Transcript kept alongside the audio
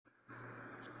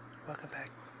Welcome back.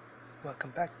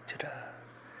 Welcome back to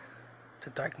the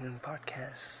Dark Moon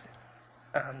Podcast.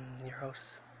 I'm your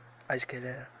host, Isaac.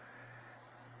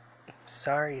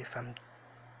 Sorry if I'm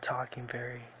talking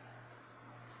very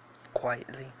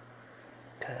quietly,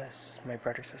 cause my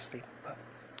brother's asleep. But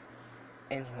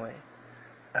anyway,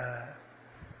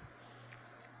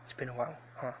 it's been a while,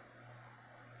 huh?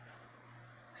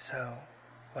 So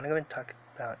what I'm going to talk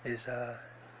about is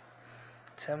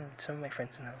some of my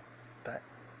friends know, but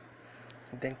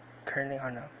I've been currently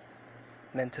on a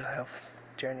mental health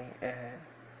journey, and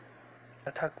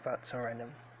I'll talk about some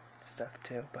random stuff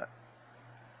too, but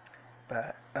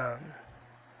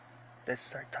let's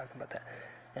start talking about that.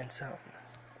 And so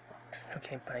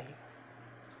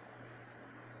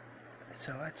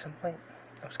so at some point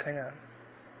I was kind of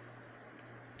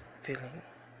feeling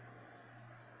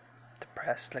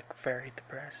depressed, like very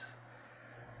depressed.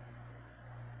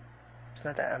 It's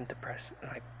not that I'm depressed,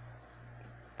 like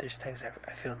there's times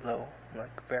I feel low,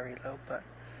 like very low, but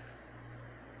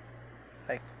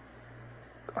like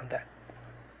on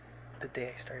the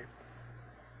day I started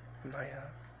my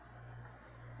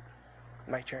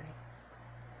my journey,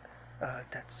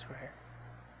 that's where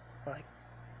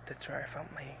I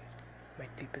felt my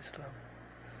deepest low.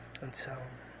 And so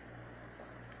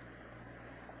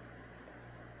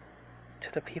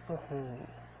to the people who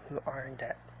are in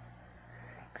that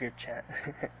group chat,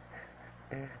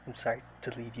 I'm sorry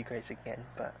to leave you guys again,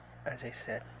 but as I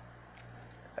said,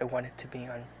 I wanted to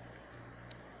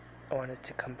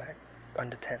come back on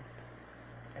the 10th,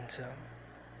 and so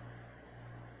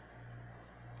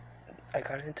I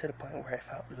got into the point where I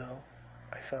felt low.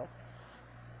 I felt,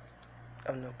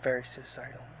 very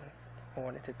suicidal. I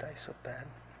wanted to die so bad.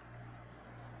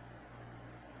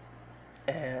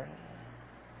 And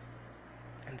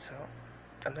so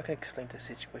I'm not gonna explain the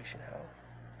situation, how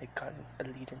it got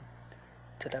leading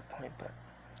to that point, but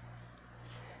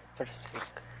for the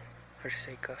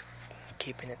sake of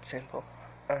keeping it simple,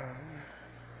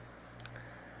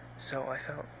 so I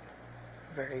felt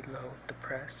very low,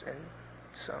 depressed, and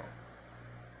so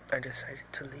I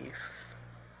decided to leave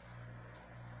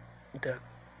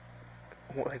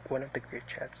one of the group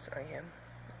chats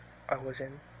I was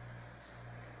in,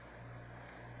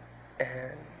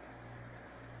 and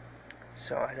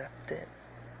so I left it,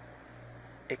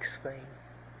 explain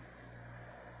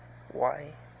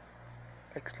why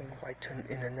to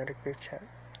in another group chat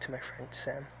to my friend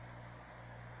Sam,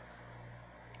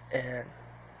 and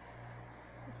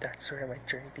that's where my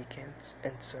journey begins.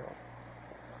 And so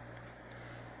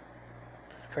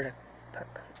for the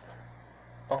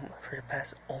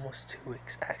past almost 2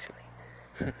 weeks, actually,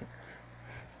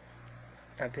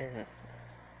 I've been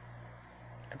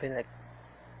like,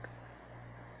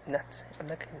 I'm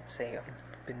not gonna say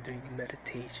I've been doing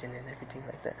meditation and everything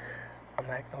like that. I'm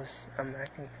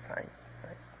acting fine.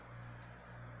 Right?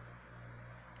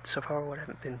 So far, what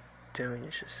I've been doing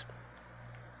is just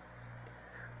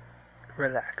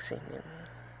relaxing and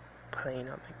playing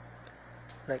on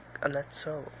like I'm not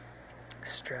so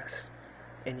stressed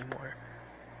anymore.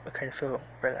 I kind of feel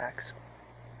relaxed,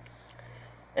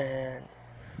 and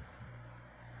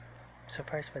so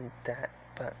far it's been that.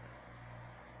 But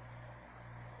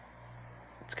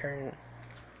it's currently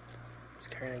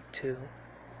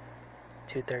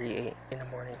 2:38 in the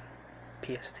morning,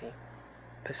 PST,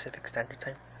 Pacific Standard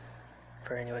Time,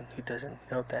 for anyone who doesn't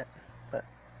know that. But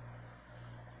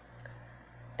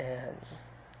and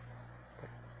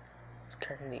it's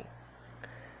currently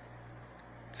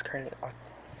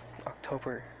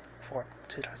October 4th,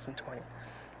 2020,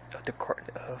 of the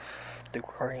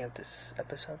recording of this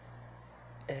episode,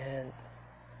 and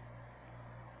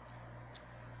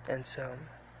so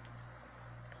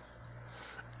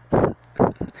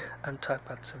I'm talking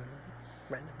about some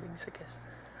random things, I guess.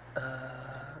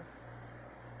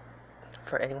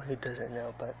 For anyone who doesn't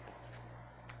know, but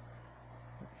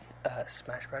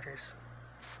Smash Brothers,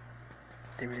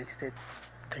 they released their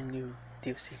new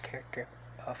DLC character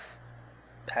of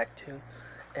Pack 2,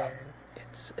 and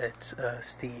it's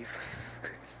Steve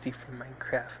Steve from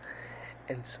Minecraft.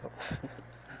 And so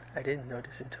I didn't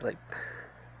notice until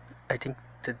I think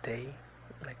the day,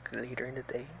 later in the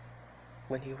day,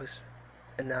 when he was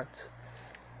announced.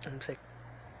 I was like,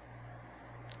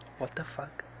 what the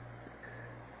fuck?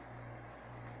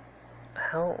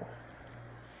 How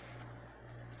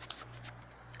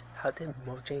did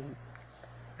Mojang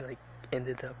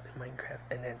ended up in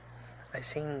Minecraft? And then I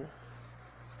seen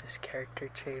this character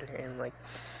trailer, and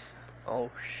oh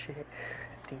shit,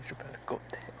 things are about to go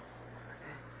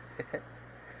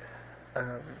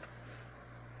down.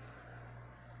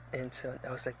 And so I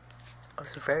was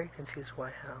very confused.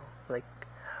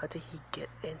 How did he get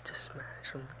into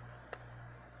Smash?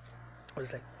 I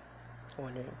was like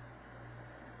wondering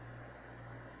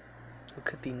who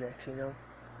could be next, you know?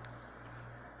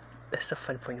 That's the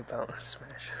fun point about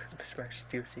Smash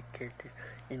DLC character.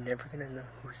 You're never gonna know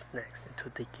who's next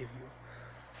until they give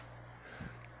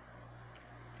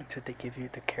you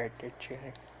the character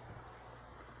trailer.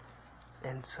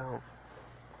 And so,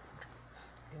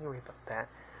 anyway about that.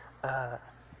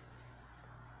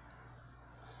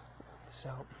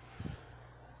 So,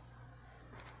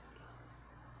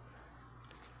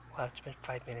 wow, it's been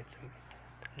 5 minutes. I'm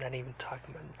not even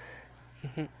talking about.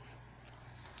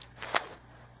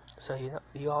 So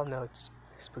you all know it's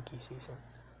spooky season,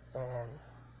 and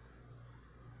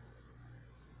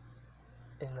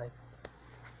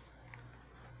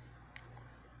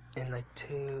in like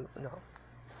two no.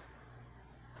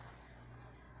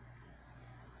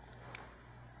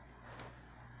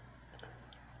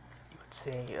 You would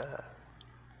say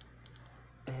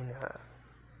in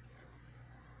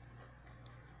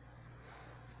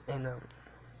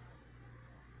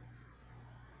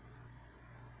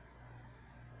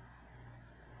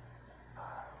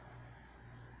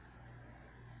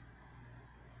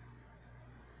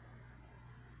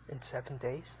in 7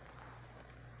 days,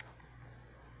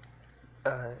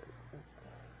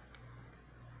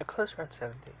 close around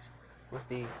 7 days would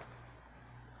be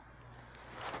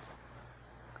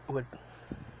would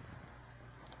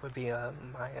be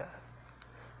my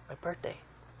birthday.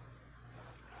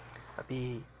 I'll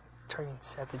be turning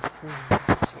 17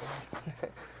 this year.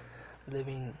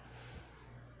 Living,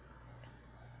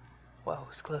 wow,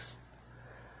 it's close.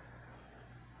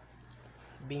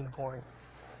 Being born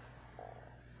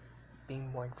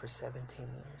for 17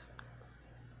 years.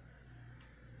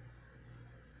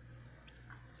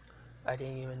 I don't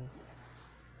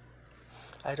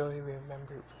even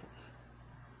remember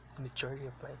the majority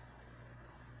of my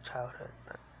childhood,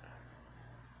 but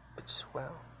just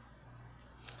wow,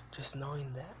 just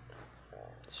knowing that,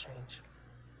 it's strange.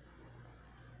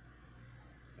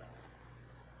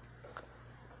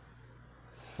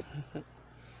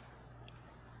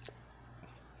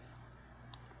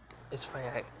 It's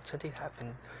funny, something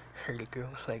happened early ago,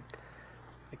 like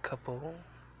a couple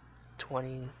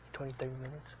 20, 30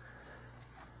 minutes,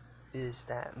 is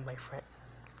that my friend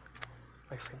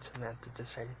Samantha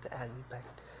decided to add me back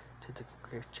to the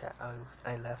group chat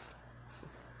I left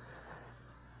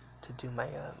to do my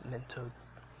mental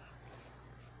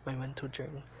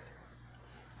journey.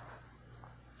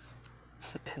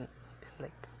 and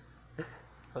like I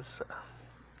was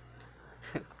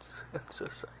I'm so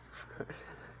sorry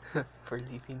for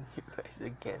leaving you guys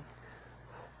again.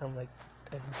 I'm like,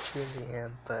 I truly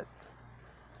am, but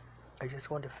I just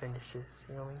want to finish this,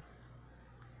 you know what I mean?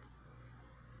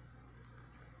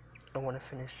 I want to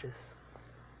finish this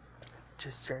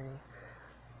journey.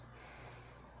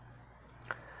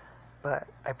 But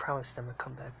I promised them to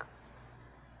come back.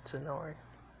 So no worry.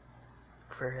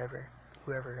 Forever.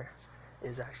 Whoever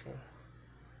is actually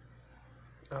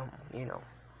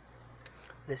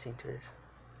listening to this.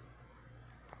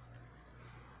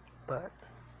 But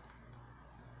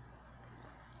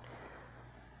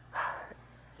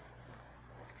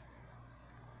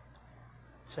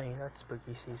so it's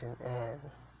spooky season, and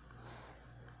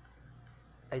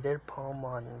I did a poem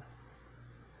on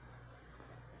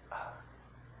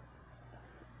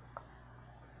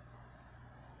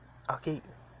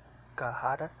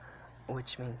Akigahara,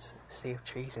 which means save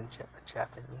trees in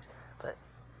Japanese, but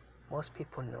most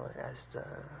people know it as the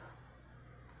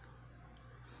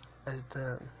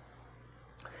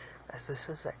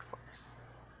suicide forest,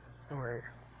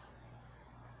 where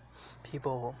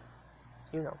people,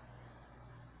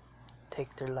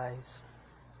 take their lives.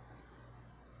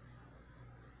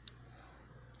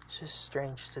 It's just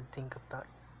strange to think about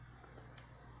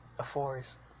a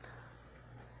forest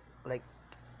like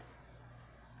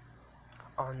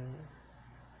on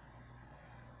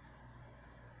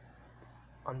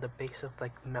the base of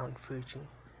like Mount Fuji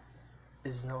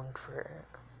is known for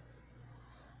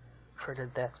the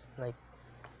depth, like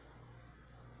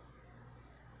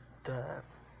the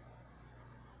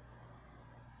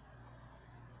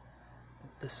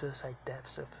suicide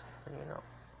deaths of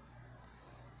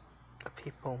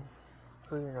people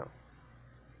who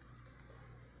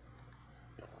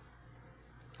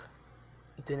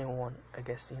didn't want, I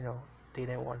guess, they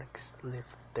didn't want to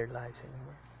live their lives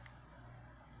anymore.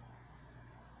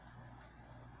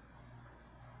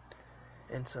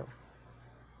 And so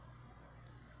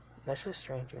that's just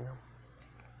strange,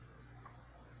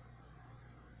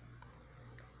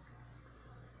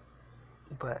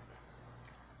 but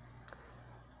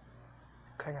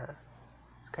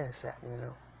it's kind of sad,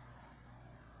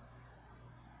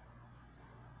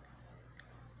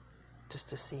 just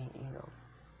to see,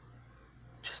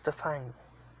 just to find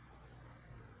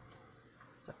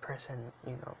the person,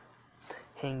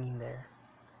 hanging there.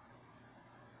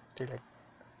 They're like,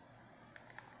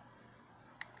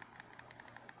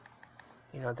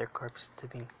 their corpse to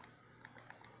be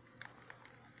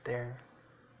there,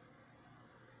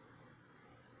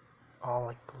 all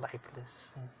like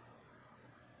lifeless, and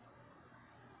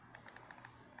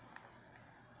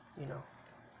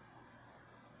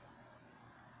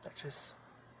that's just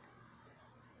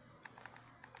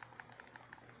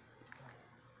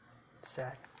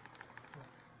sad.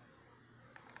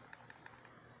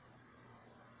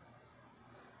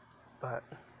 But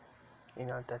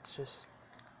that's just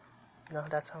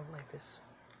that's how life is.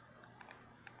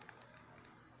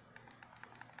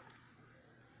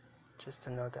 Just to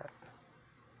know that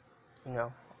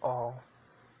all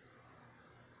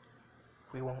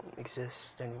we won't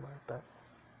exist anymore, but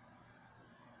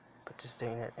just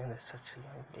doing it in such a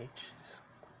young age is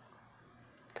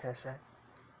kind of sad.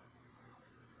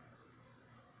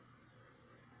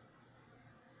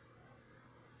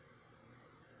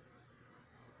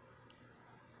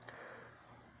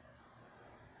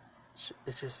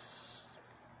 It just,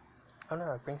 I don't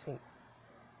know, it brings me,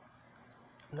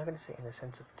 I'm not gonna say in a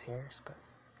sense of tears, but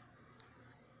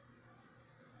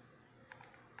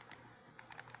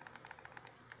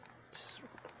just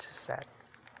sad.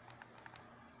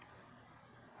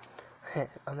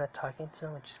 I'm not talking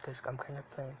so much just because I'm playing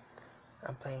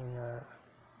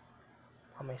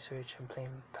on my Switch, I'm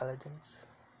playing Paladins,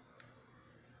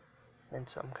 and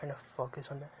so I'm kind of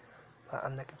focused on that, but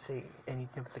I'm not gonna say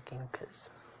anything about the game because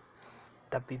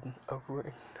that'd be a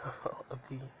ruin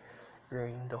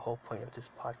ruin the whole point of this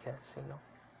podcast,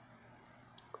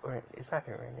 or it's not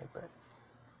gonna ruin it, but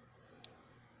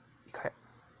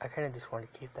I kind of just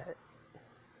want to keep that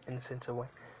in a sense of way.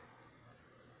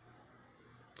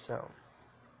 So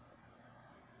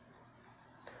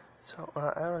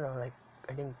I don't know, like,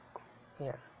 I think,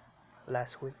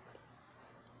 last week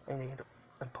I made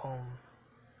a poem,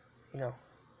 I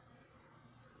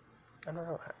don't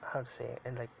know how to say it,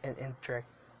 and like an indirect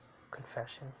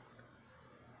confession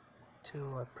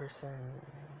to a person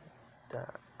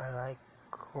that I like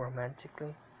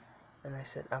romantically, and I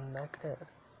said I'm not gonna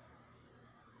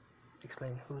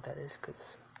explain who that is,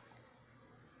 because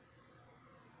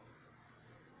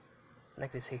I'm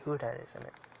not gonna say who that is,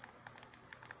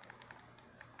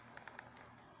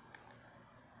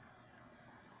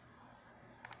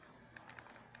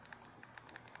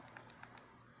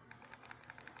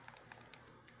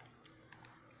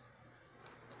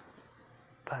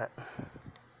 but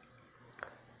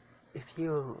if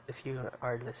you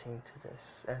are listening to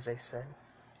this, as I said,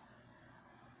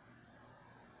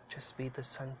 just be the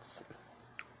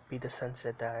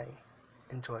sunset that I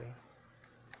enjoy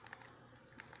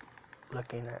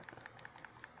looking at.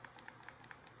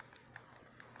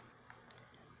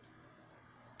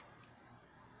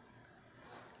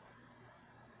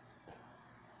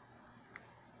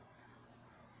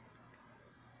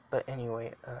 But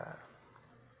anyway,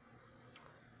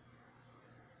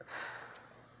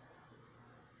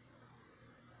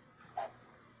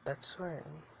 that's where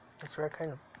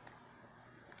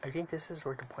I think this is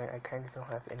where the point I kind of don't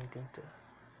have anything to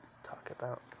talk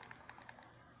about,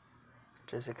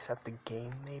 just except the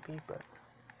game maybe, but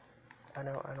I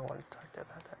don't want to talk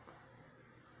about that.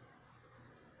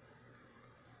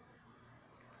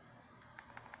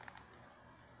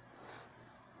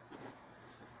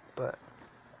 But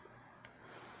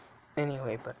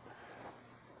anyway,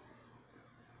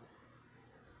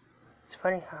 it's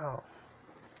funny how,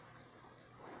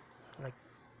 like,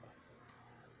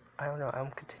 I don't know,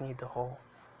 I'm continuing the whole,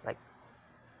 like,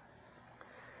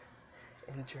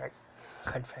 indirect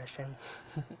confession.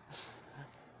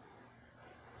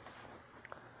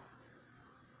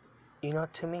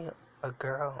 To me, a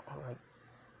girl, like,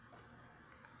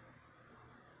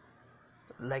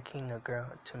 liking a girl,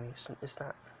 to me, it's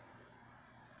not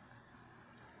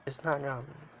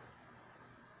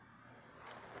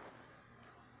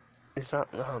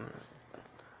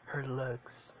her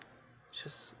looks. It's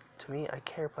just, to me, I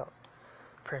care about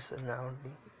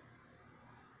personality.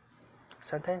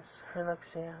 Sometimes her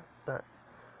looks, yeah, but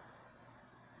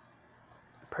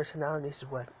personality is the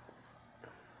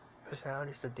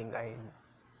thing I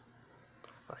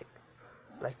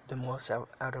like the most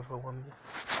out of a woman,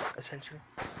 essentially.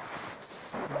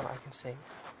 I can say,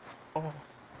 oh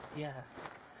yeah,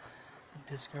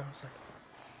 this girl's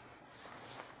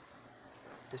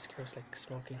like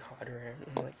smoking hotter,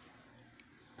 and like,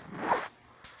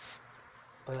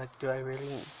 but like, do I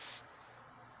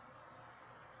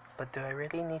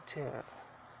really need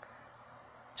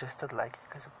to just to like it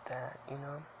because of that, you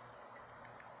know?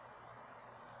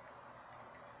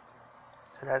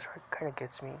 So that's where it kind of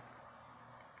gets me.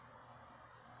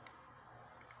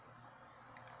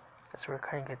 That's where it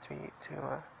kind of gets me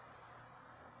to,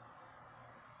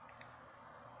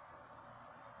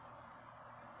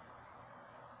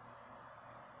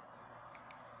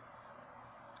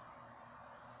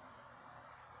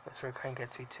 that's where it kind of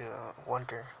gets me to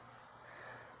wonder.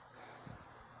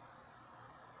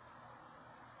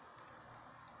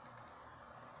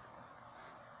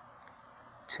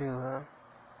 To,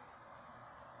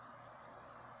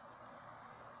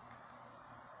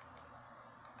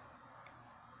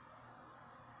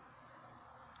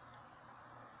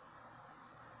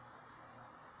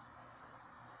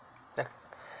 that,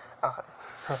 uh,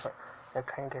 that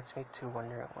kind of gets me to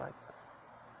wondering, like,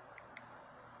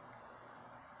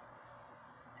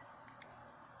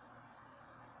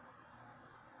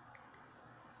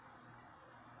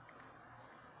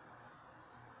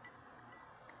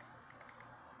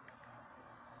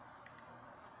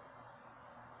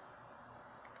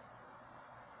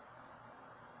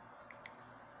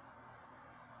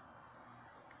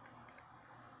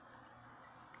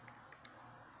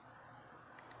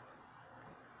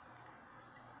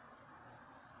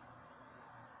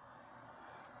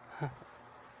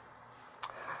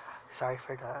 sorry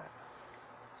for the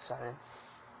silence,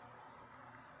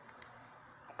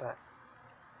 but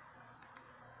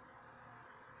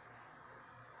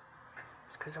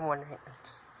it's because I'm wondering, I'm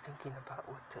just thinking about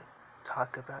what to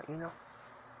talk about, you know?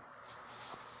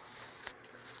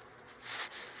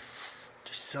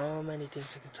 There's so many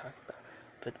things I can talk about,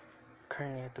 but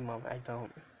currently at the moment I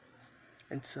don't.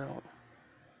 And so,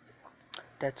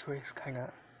 that's where it's kind of,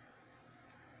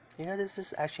 you know, this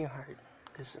is actually hard.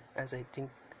 Because as I think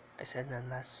I said in the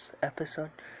last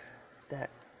episode, that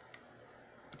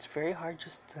it's very hard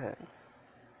just to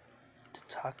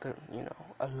talk, you know,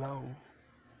 alone.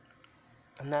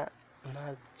 I'm not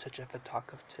such of a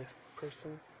talkative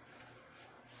person.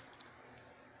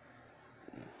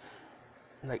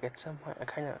 Like at some point, I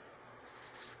kind of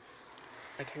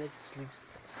just lose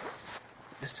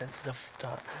the sense of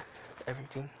thought,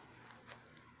 everything.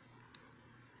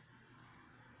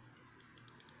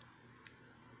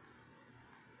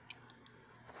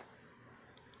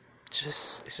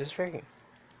 It's just very,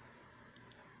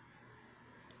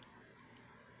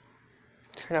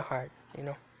 it's kind of hard, you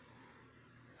know.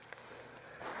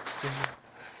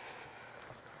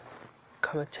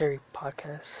 Commentary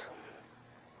podcasts.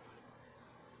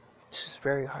 It's just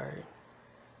very hard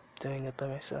doing it by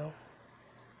myself.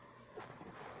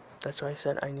 That's why I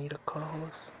said I need a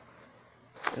co-host.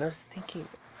 And I was thinking,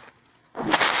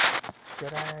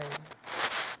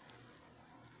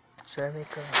 should I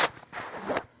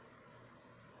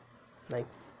make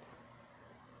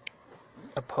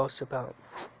a post about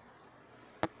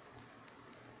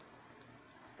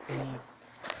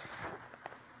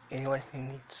anyone who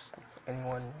needs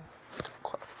anyone,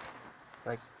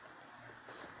 like,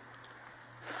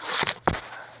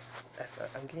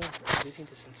 I'm losing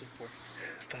the sense of word,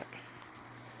 but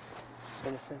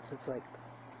in the sense of like,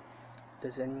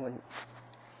 does anyone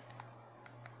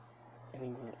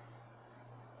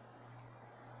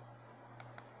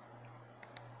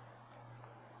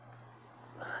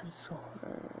it's so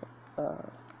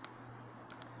hard.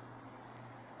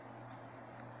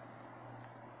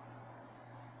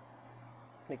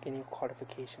 Like any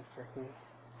qualification for who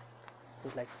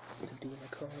would like to be my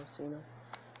co-host, you know?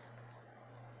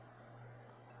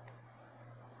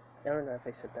 I don't know if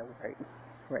I said that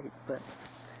right, but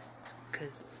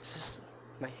because it's just,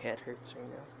 my head hurts right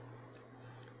now,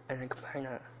 and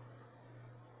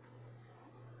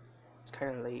it's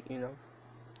kind of late, you know,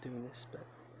 doing this, but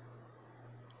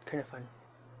it's kind of fun.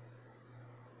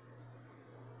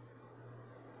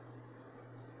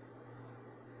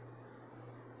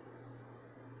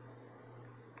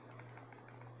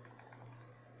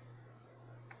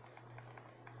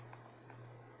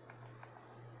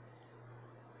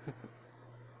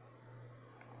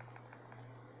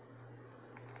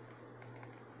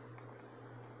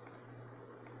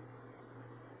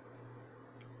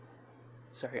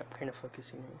 Sorry, I'm kind of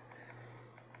focusing here.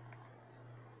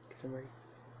 Because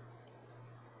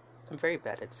I'm very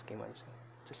bad at this game, honestly.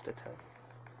 Just to tell.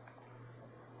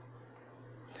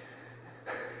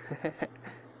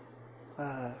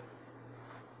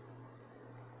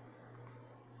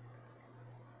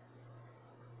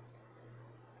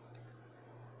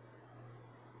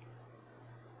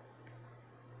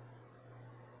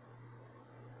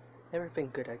 Never been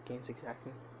good at games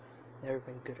exactly. Never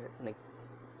been good at like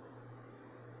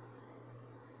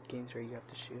games where you have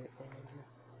to shoot and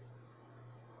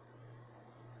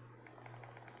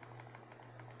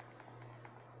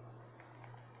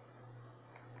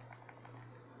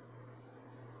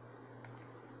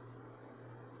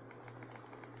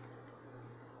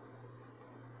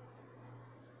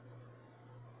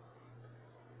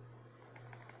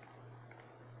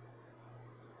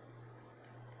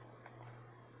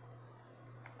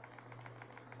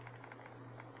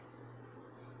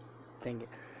Dang it.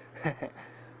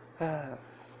 uh,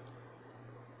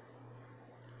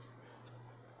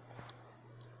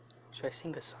 should I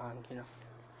sing a song, A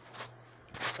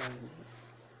song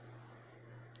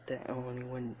that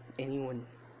anyone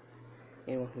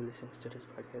who listens to this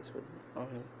podcast would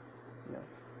only know.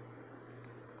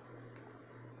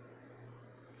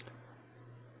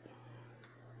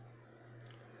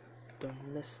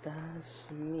 ¿Dónde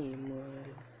estás, mi amor?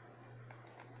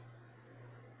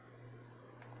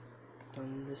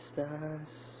 ¿Dónde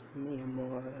estás, mi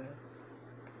amor?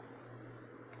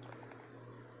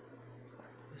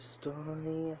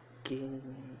 Estoy aquí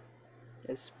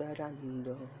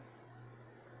esperando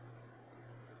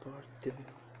por ti.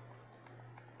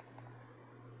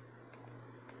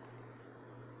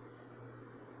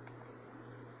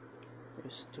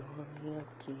 Estoy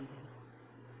aquí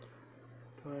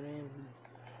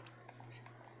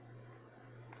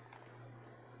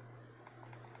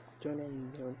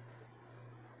llorando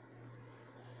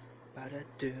para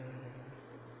tú.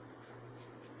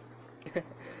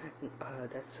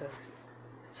 That sucks.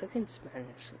 It sucks in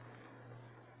Spanish.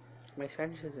 My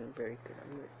Spanish isn't very good.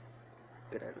 I'm not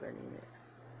good at learning it.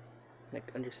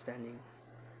 Like understanding,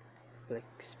 like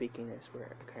speaking is where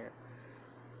I kind of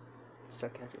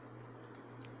stuck at it.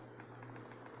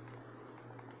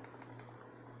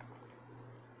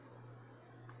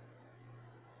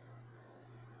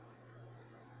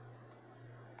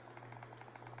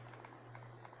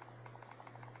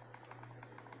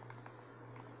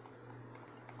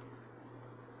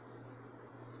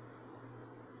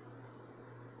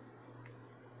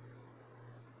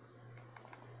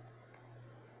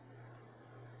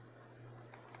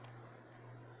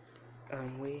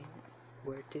 Wait,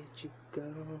 where did you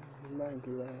go, my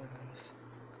love?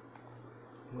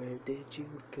 Where did you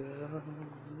go,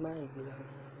 my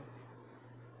love?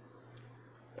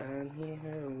 I'm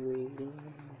here waiting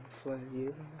for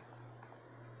you.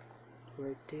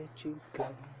 Where did you go,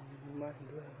 my love?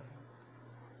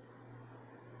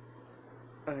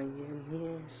 I am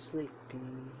here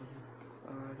sleeping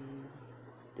on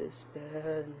this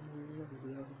bed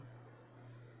alone,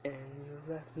 and you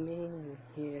left me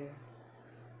here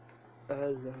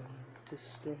alone to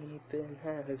sleep and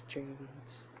have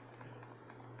dreams,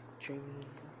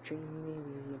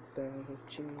 dreaming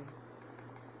about you,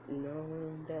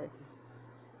 knowing that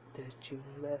you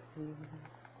left me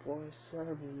for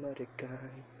some other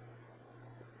guy,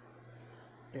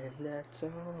 and that's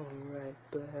alright,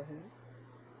 but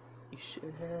you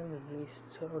should have at least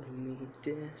told me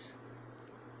this.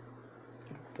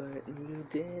 But you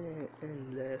didn't,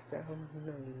 and left out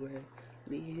nowhere,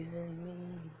 leaving me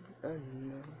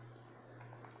unknown,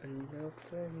 enough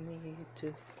for me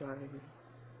to find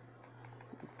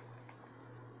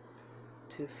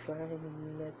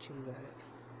that you left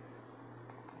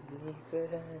me for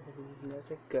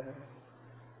another guy.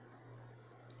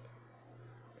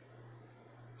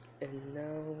 And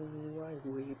now I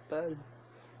weep, I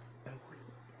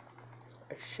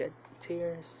shed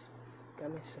tears by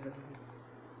myself,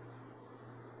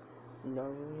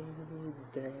 knowing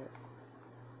that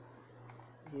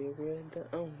you're the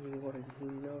only one who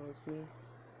knows me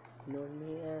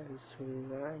as who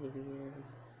I am.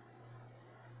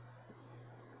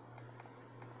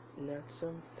 Not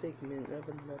some figment of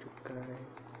another guy.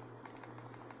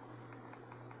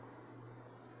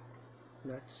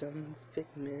 Not some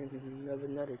figment of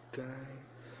another guy.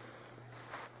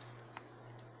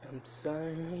 I'm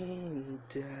sorry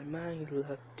that my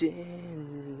love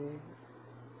didn't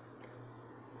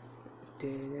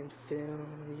fill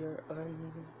your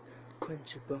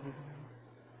unquenchable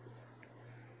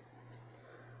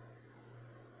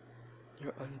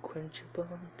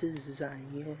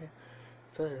desire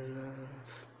for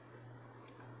love.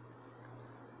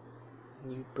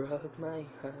 You broke my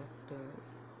heart, but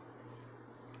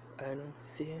I don't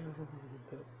feel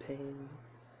the pain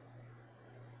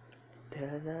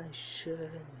that I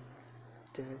should.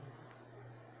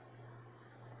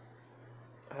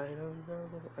 I don't know,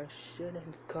 I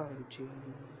shouldn't called you.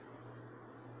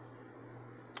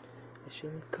 I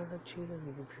should've called you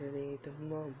pretty the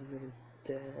moment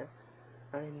that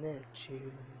I met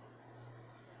you.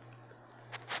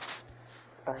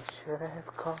 I should have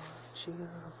called you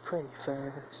pretty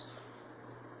first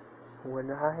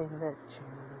when I met you.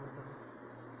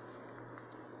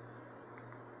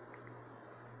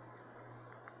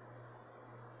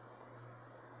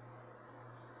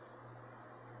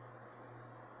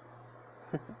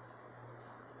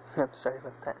 I'm sorry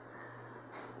about that.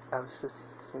 I was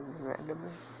just singing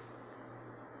randomly.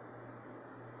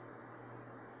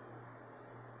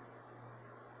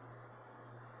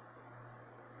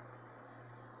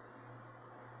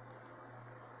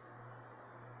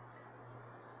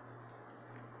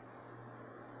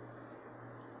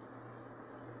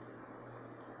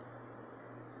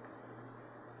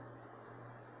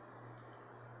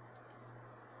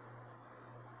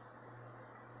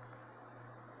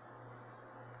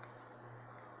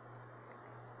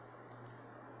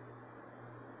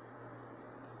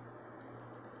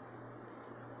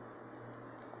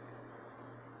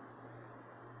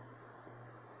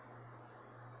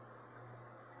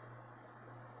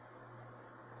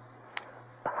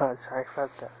 Sorry for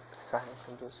the silence.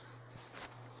 I'm just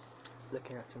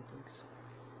looking at some things.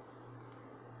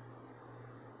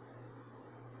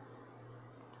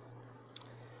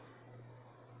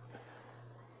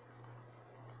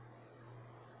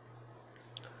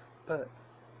 But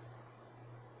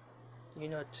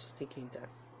just thinking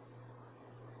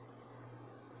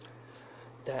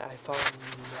that I fall in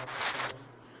love with someone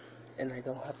and I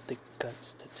don't have the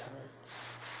guts to tell her.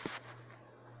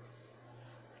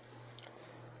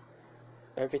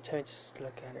 Every time I just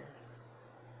look at her,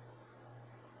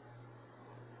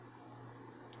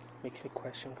 makes me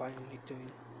question why am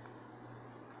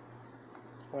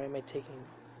I taking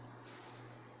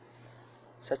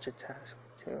such a task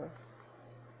to a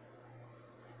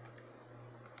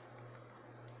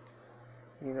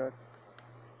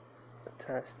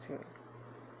task to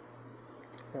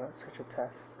such a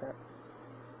task that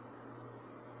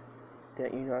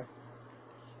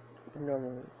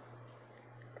normally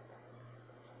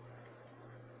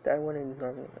that I wouldn't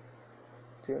normally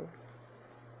do.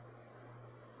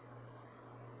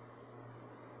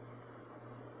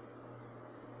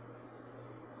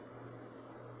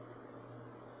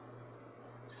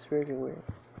 It's really weird.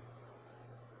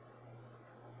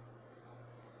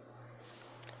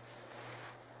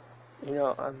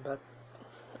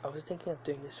 I was thinking of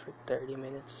doing this for 30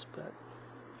 minutes, but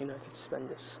I could spend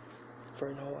this for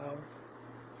an whole hour.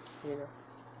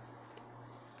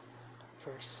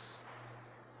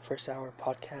 First hour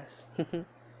podcast.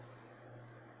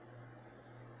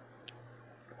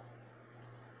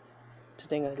 To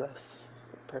think I left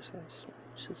the person is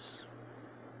just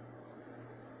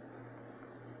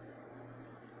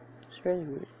it's really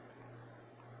weird.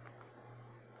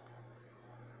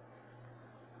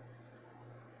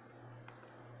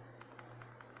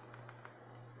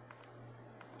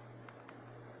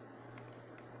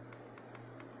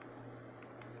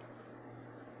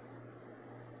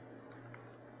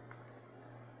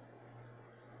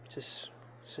 It's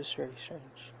just really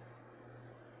strange.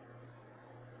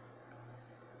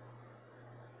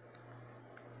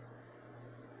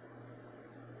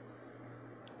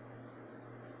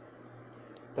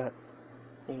 But,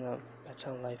 that's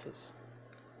how life is.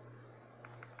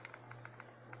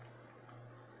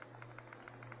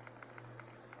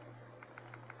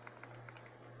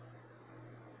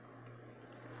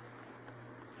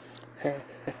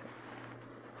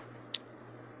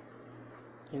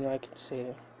 I could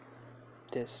say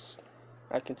this.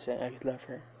 I could say I could love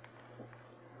her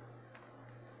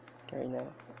right now. I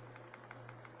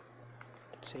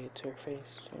could say it to her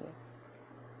face,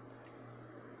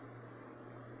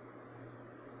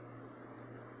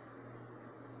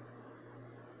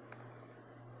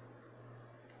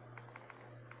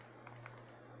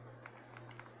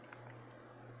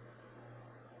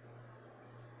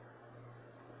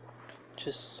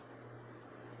 Just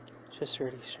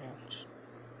really strange.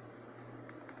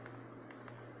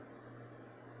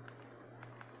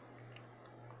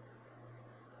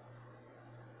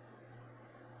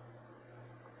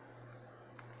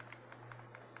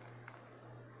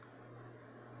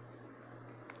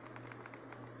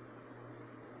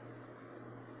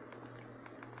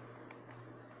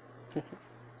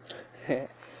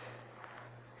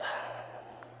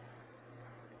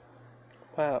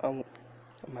 Wow, I'm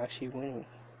actually winning,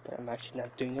 but I'm actually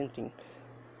not doing anything.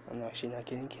 I'm actually not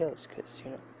getting kills, because,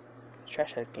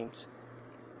 trash out games.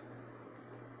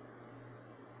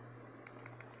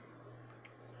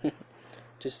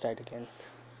 Just start again.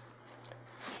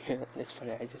 It's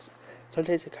funny,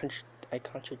 sometimes I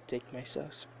contradict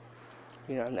myself.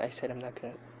 I said I'm not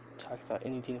gonna talk about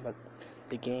anything about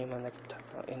the game, I'm not gonna talk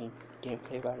about any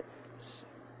gameplay about it. Just,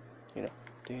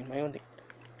 doing my own thing.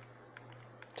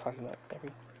 Talking about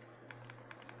everything.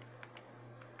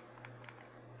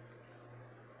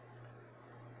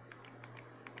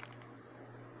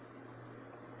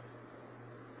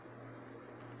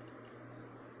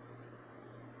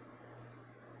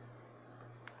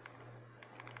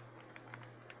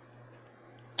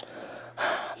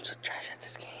 I'm so trash at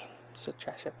this game. So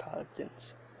trash at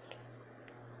Paladins.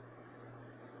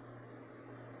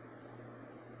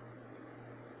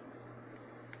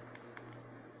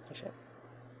 Oh shit.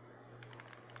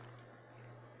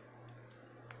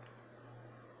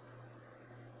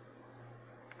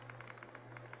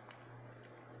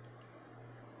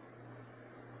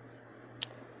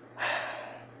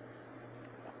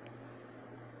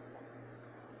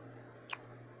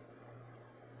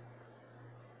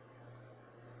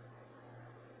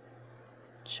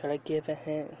 Should I give a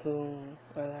hint who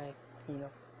I like,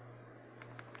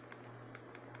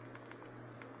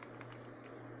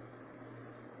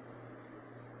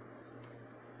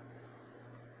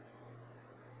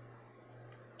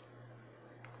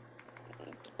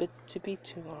 bit to be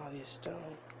too obvious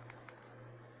though.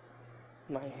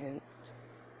 My hint,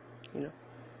 you know.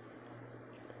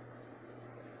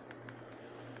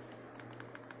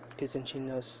 Because then she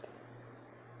knows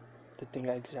the thing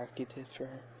I exactly did for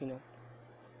her, you know.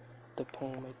 The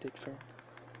poem I did for her.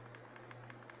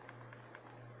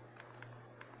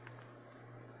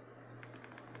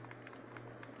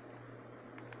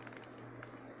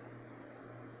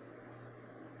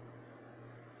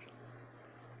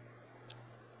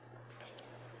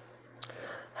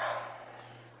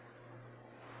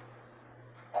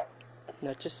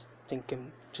 Not just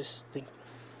thinking, just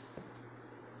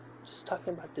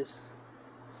talking about this,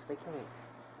 it's making me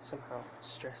somehow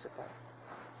stress about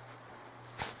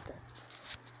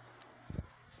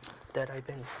that I've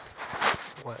been,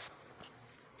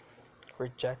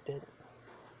 rejected,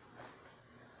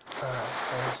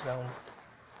 friend zone,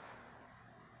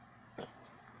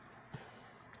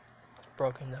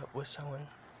 broken up with someone,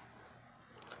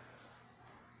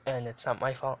 and it's not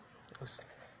my fault.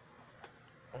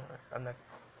 I'm not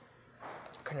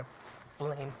gonna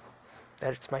blame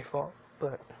that it's my fault,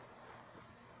 but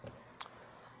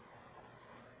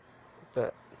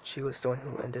she was the one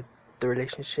who ended the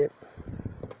relationship.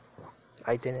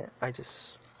 I didn't. I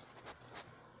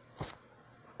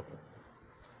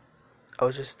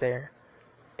was just there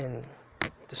and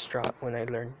distraught when I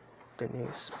learned the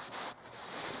news.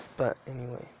 But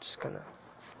anyway, just gonna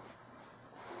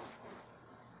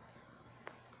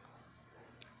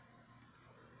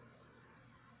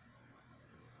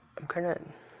I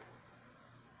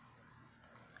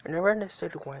never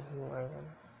understood who I am,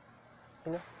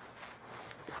 you know?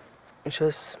 It's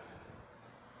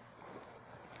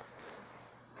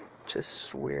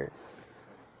just weird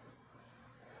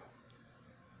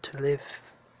to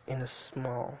live in a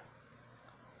small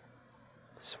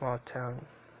town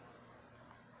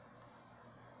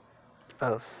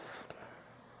of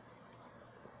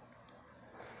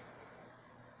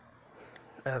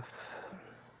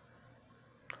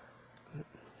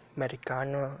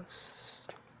Mexicanos,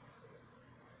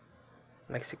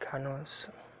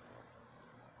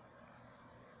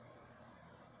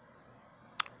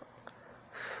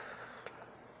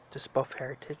 just both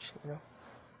heritage, you know.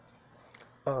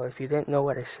 Oh, if you didn't know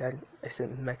what I said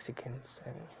Mexicans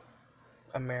and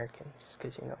Americans,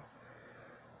 because you know,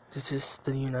 this is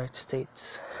the United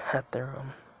States at their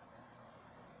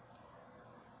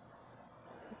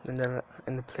in the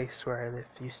place where I live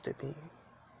used to be,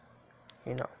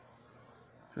 you know,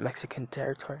 Mexican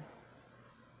territory.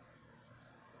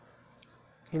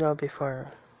 You know,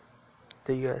 before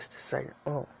the U.S. decided,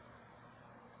 oh,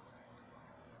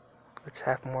 let's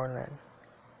have more land.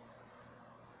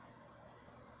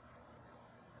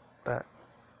 But,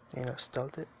 you know, stole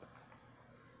it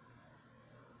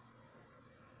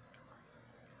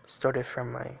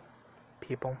from my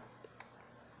people.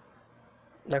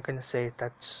 Not gonna say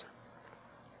that's,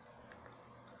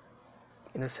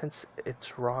 in a sense,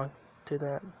 it's wrong to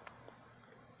that.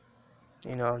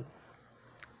 You know,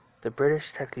 the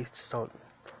British technically stole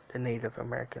the Native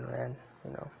American land,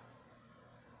 you know.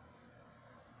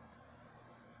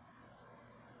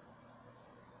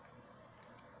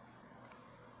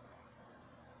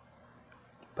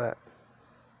 But,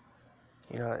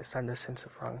 you know, it's not the sense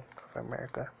of wrong of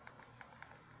America.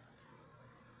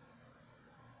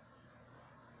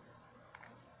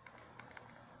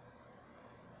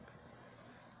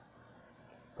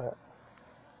 But,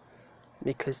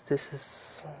 because this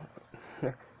is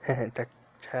that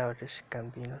childish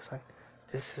Gambino song,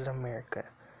 this is America.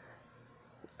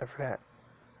 I forgot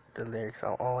the lyrics,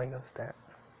 all I know is that.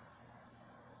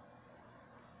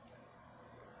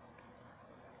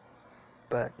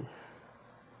 But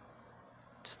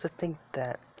just to think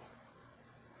that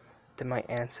my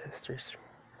ancestors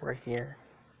were here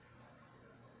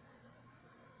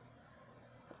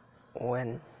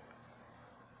when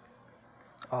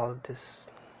all of this,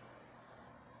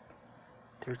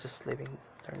 they were just living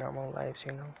their normal lives,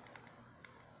 you know.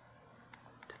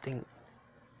 To think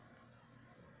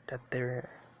that their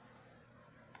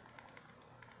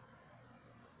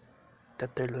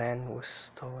land was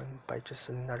stolen by just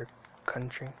another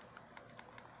country.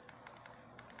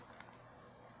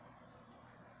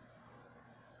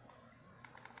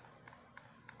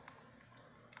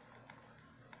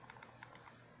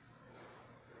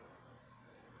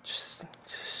 Just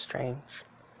strange,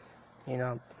 you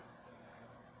know.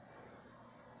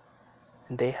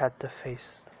 And they had to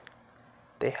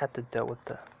deal with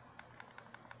the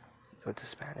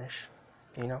Spanish,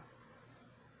 you know.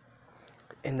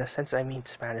 In the sense I mean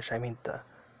Spanish, I mean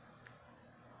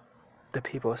the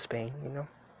people of Spain, you know.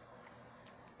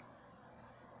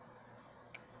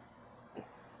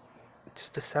 it's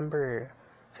December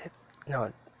 5th.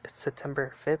 No, it's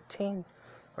September 15th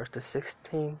or the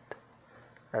 16th.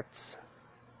 That's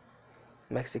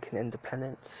Mexican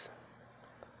Independence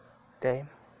Day.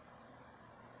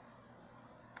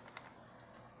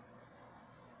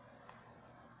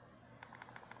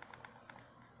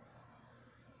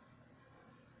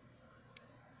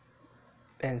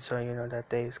 And so, that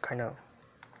day is kind of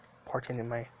important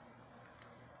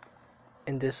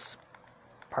in this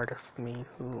part of me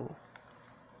who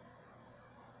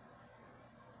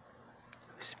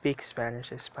speaks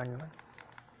Spanish, Espanol.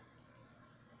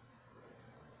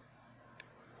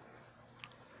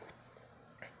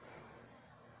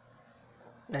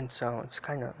 And so it's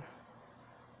kind of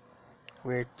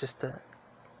weird just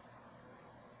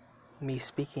me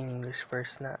speaking English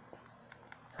first, not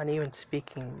even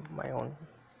speaking my own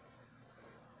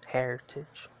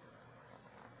heritage.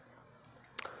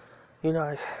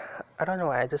 I don't know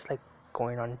why, I just like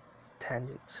going on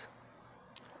tangents,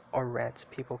 or rants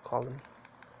people call them.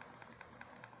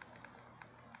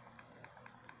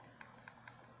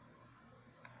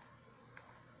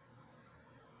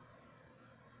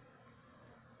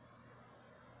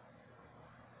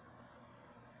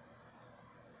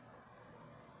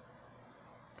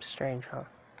 Strange, huh?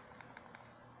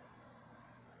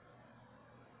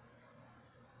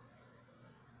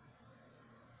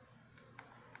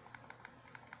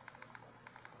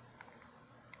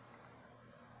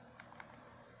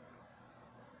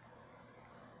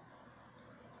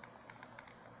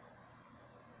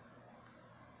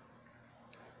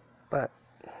 But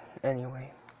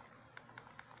anyway,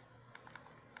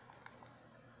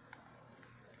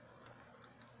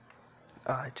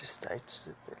 I just died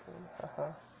stupidly.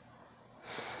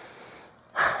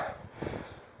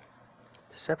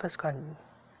 This episode's gone,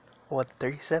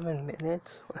 37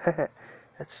 minutes?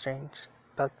 That's strange.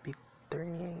 About to be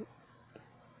 38.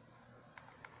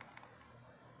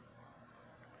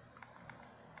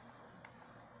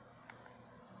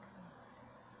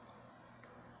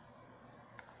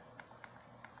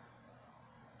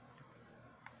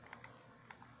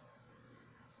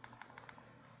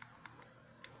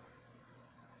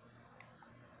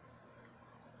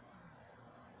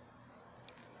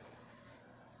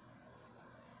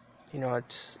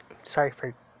 It's sorry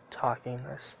for talking.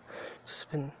 It's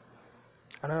just been,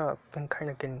 I don't know, I've been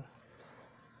kind of getting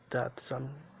dubs on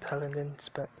Paladins,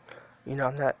 but I'm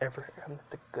not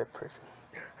the good person.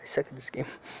 I suck at this game.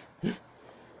 I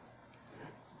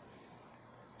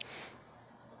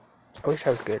wish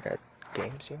I was good at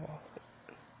games,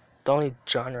 The only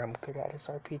genre I'm good at is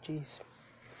RPGs.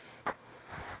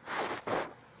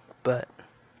 But,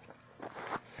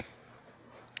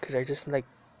 because I just like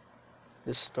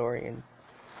the story and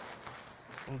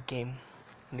game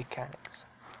mechanics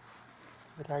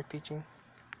with RPG.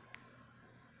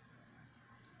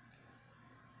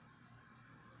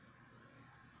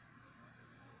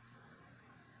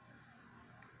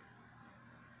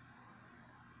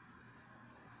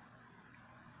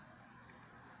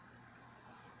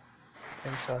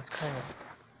 And so it's kind of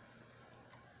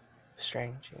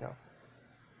strange,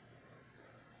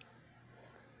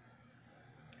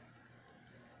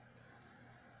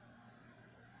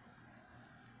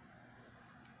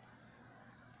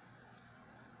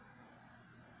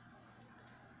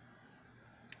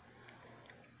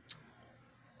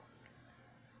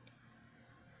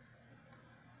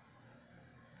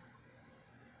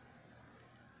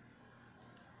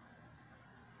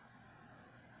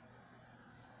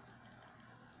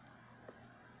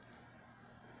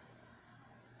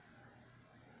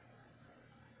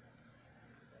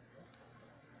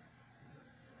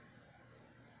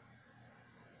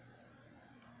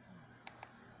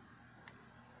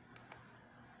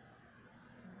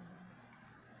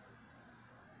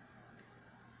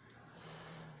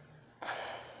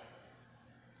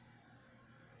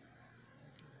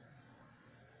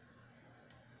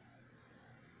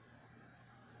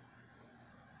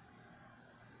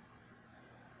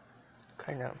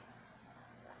 kind of.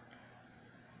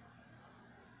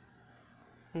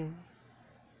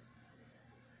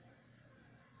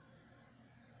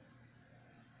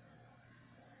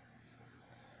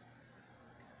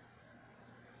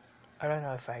 I don't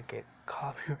know if I get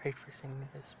copyright for singing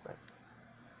this, but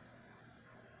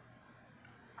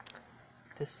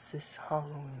this is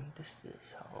Halloween.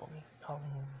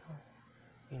 Halloween.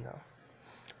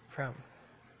 From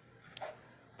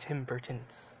Tim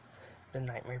Burton's The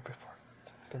Nightmare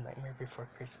Before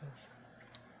Christmas.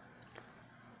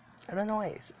 I don't know why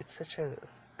it's such a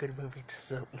good movie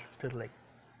to like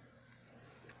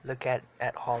look at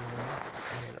Halloween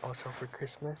and then also for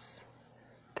Christmas,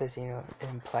 because it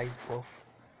implies both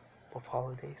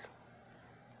holidays.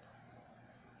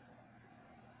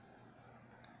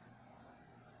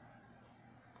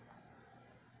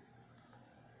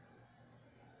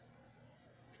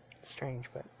 strange,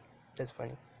 but that's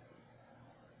funny.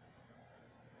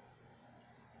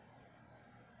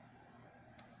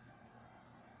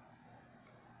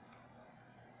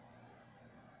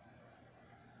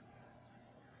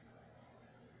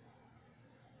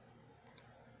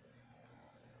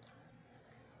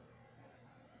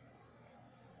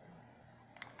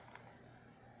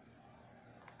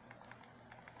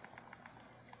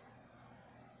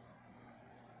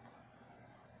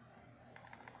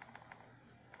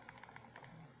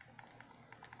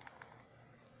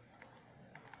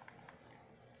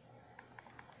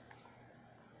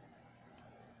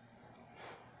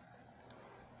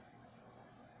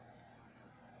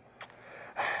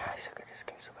 I suck at this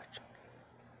game so much.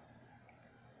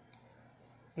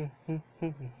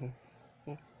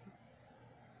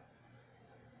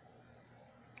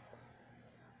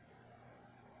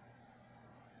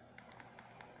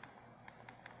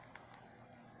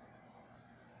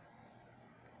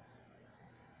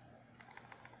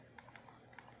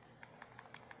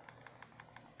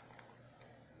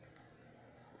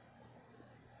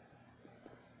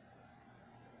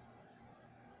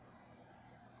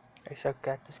 I suck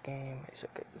at this game. I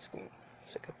suck at this game. I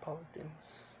suck at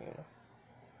Paladins, you know.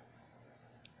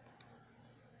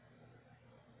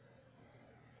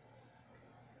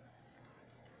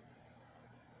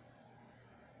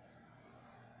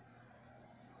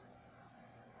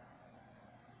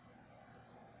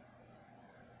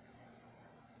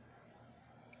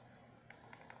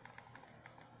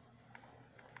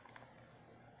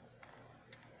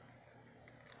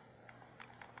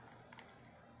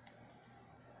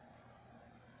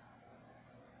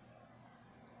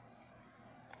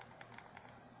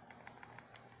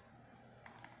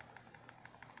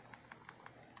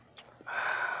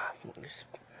 There's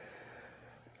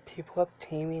people up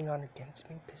teaming on against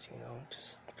me because, you know,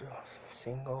 just a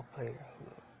single player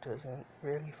who doesn't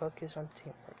really focus on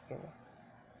teamwork, you know.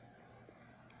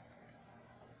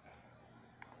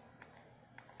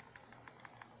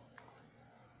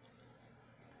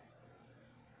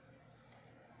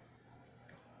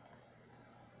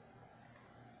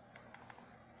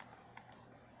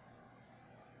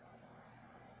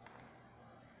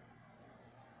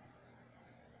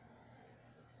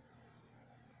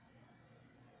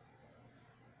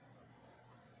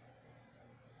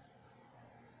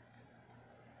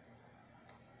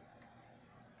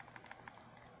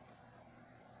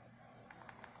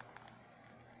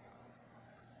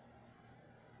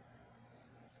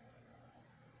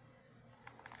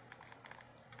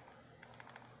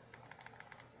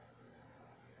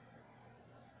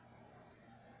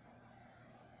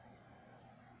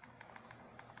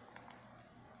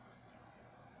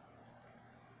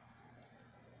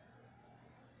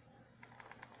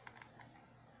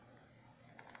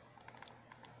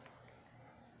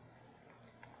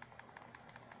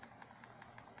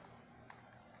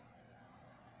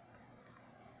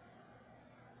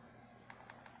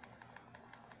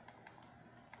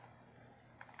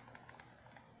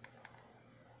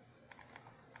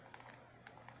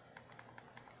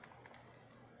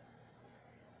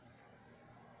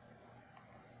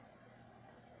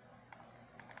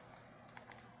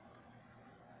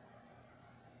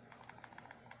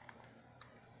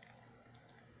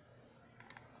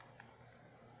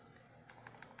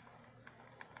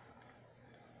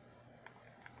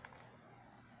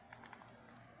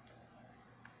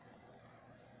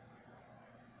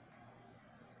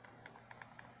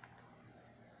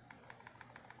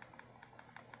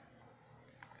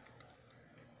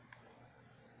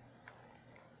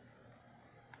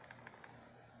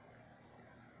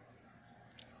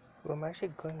 Well, I'm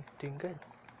actually doing good.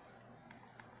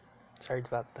 Sorry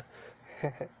about the...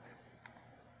 I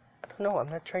don't know, I'm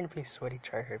not trying to be sweaty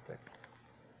tryhard, but...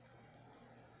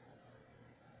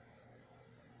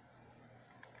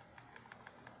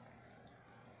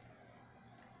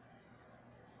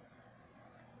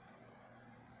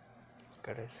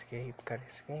 Gotta escape, gotta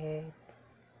escape.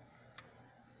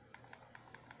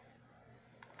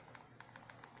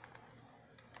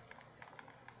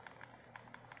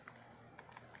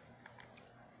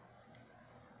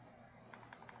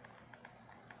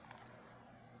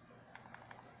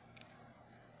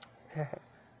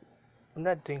 I'm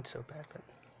not doing so bad, but...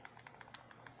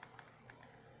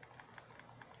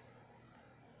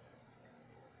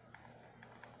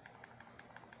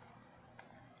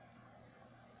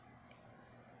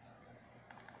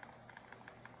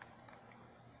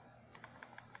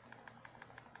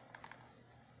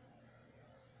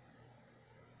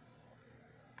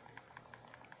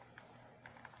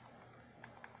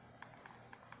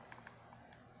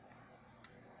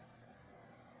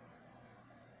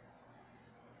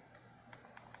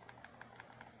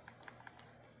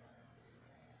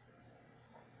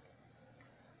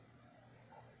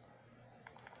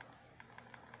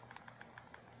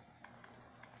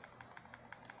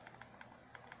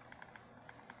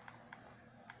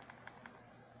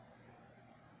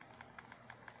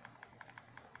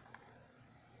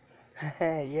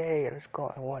 Yay, let's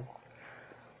go. I won.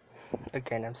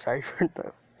 Again, I'm sorry for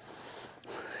the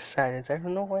silence. I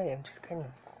don't know why. I'm just kind of.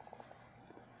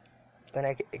 When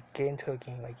I get into a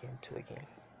game, I get into the game.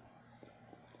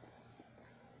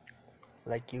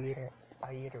 Like I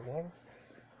either win,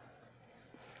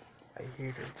 I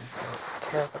either just don't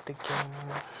care about the game,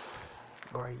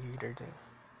 or I either do.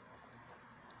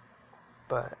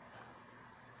 But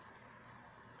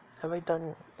have I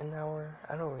done an hour?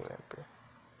 I don't remember.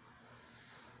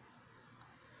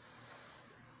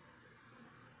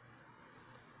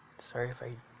 Sorry if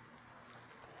I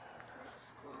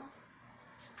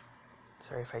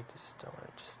just don't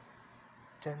want to just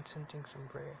done something. I'm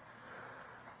very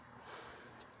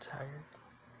tired.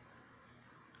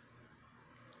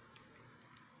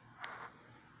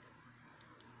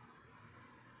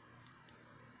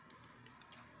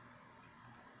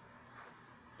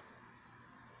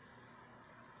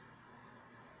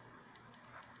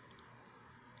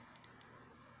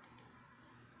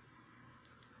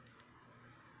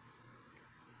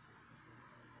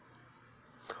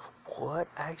 What?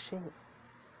 I actually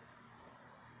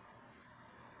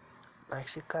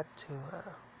got to,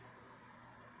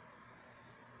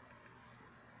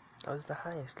 that was the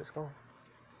highest. Let's go.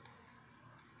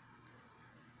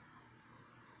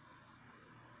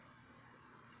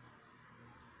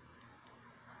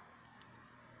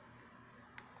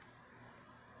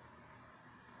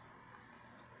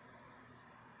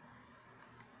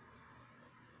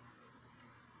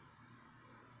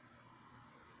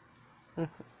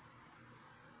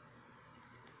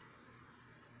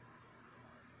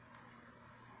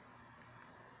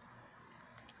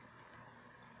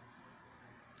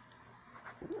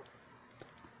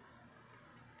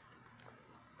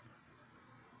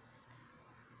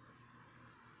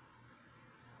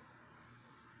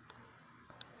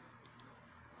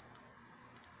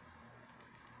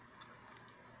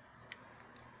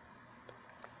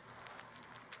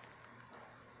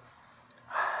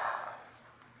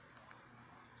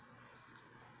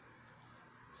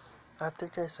 After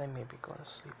this, I may be going to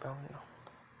sleep. I don't know.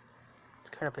 It's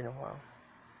kind of been a while.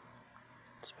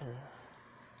 It's been.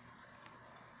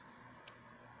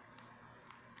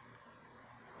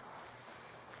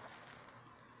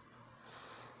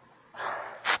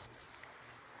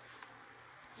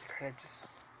 Kind of just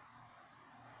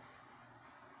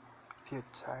feel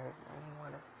tired. I don't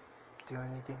want to do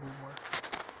anything anymore.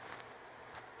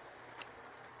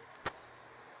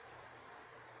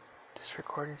 This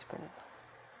recording's been.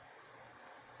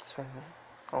 It's been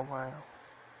a while.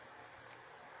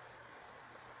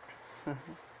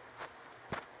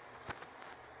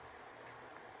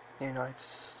 You know,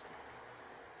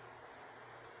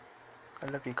 I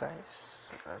love you guys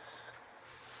as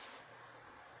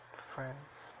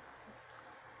friends.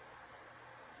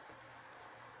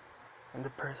 And the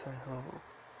person who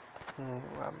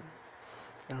I'm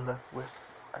in love with,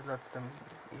 I love them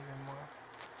even more.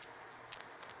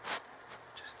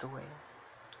 Just the way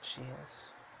she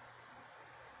is.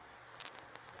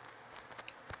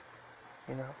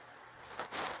 You know?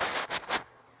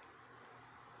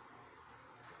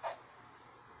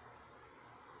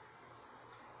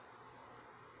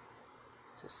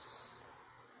 Just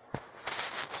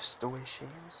the way she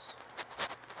is.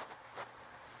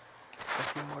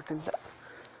 Nothing more than that.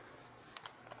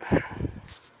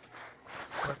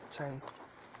 What time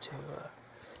to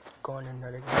go on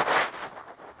another game?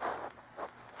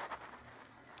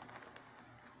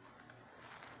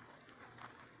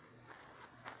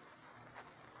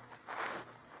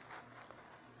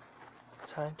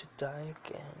 Time to die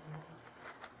again.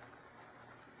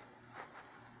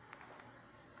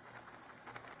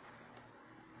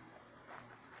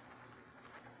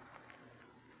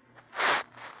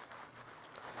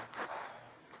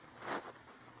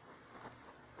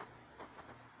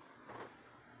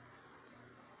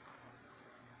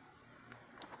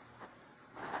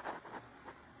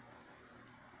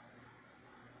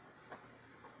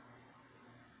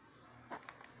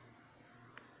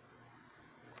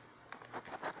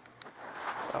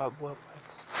 Well, I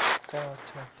fell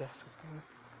to my death.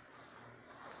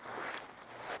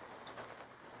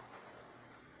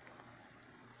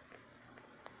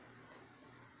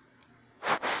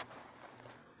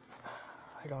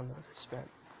 I don't know this map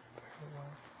very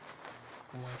well.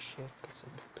 More shit, because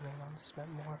I've been playing on this map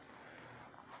more.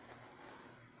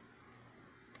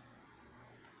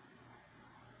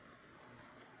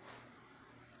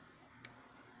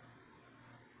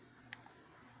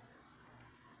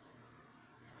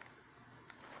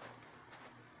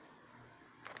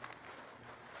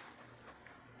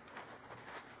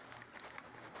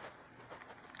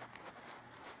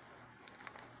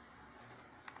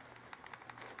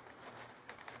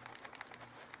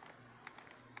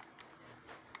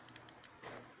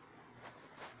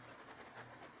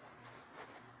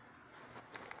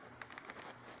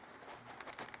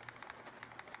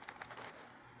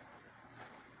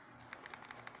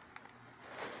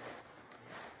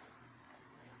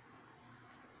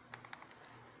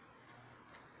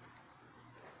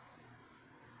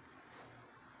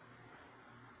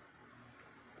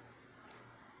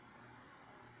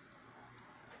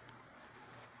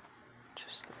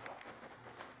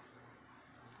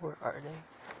 Where are they?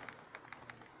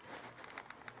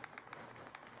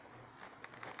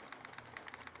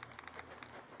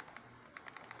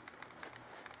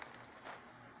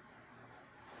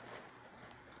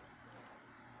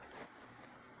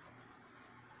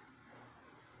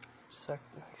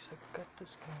 I suck at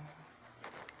this game.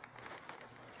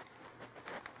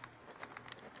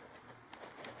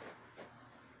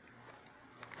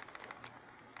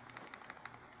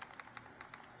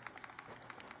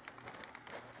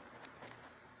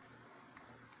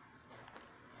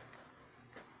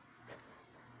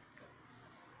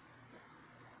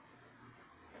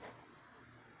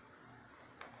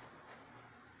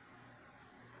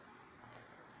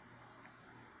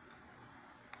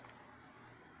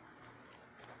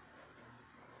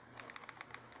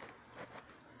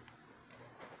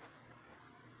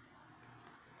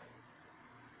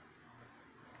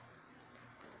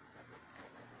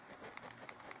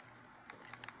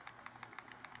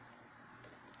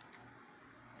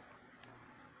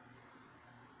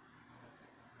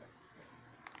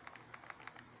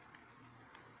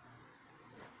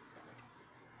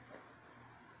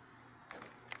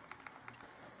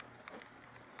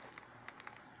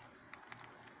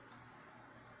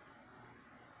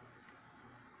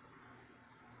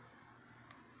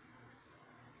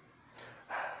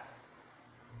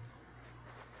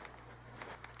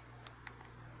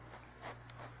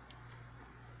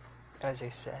 As I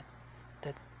said,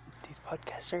 that these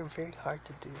podcasts are very hard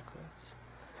to do because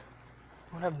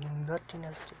I don't have nothing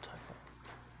else to talk about.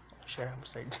 Shut up, I'm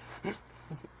sorry.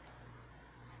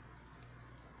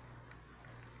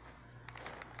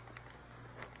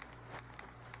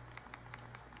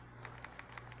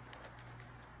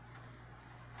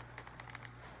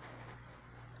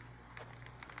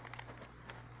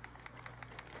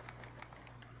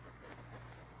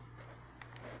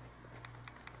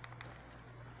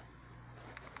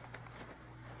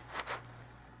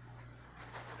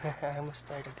 I almost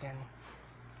died again.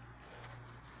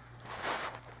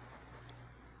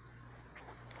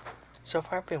 So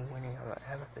far I've been winning, I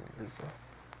haven't been losing.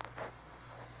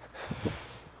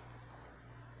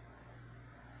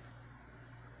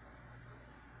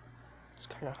 It's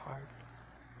kinda hard.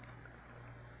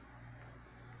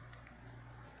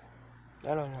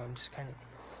 I don't know, I'm just kinda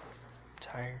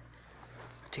tired.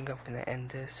 I think I'm gonna end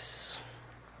this.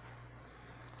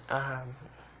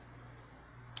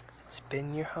 It's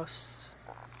been your host.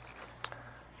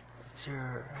 It's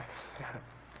your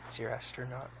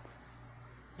astronaut.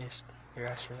 Yes, your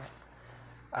astronaut.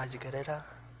 Isaac Herrera.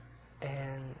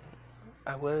 And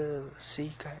I will see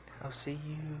you guys. I'll see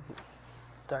you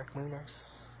Dark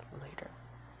Mooners later.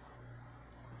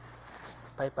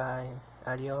 Bye bye.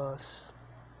 Adios.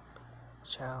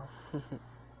 Ciao.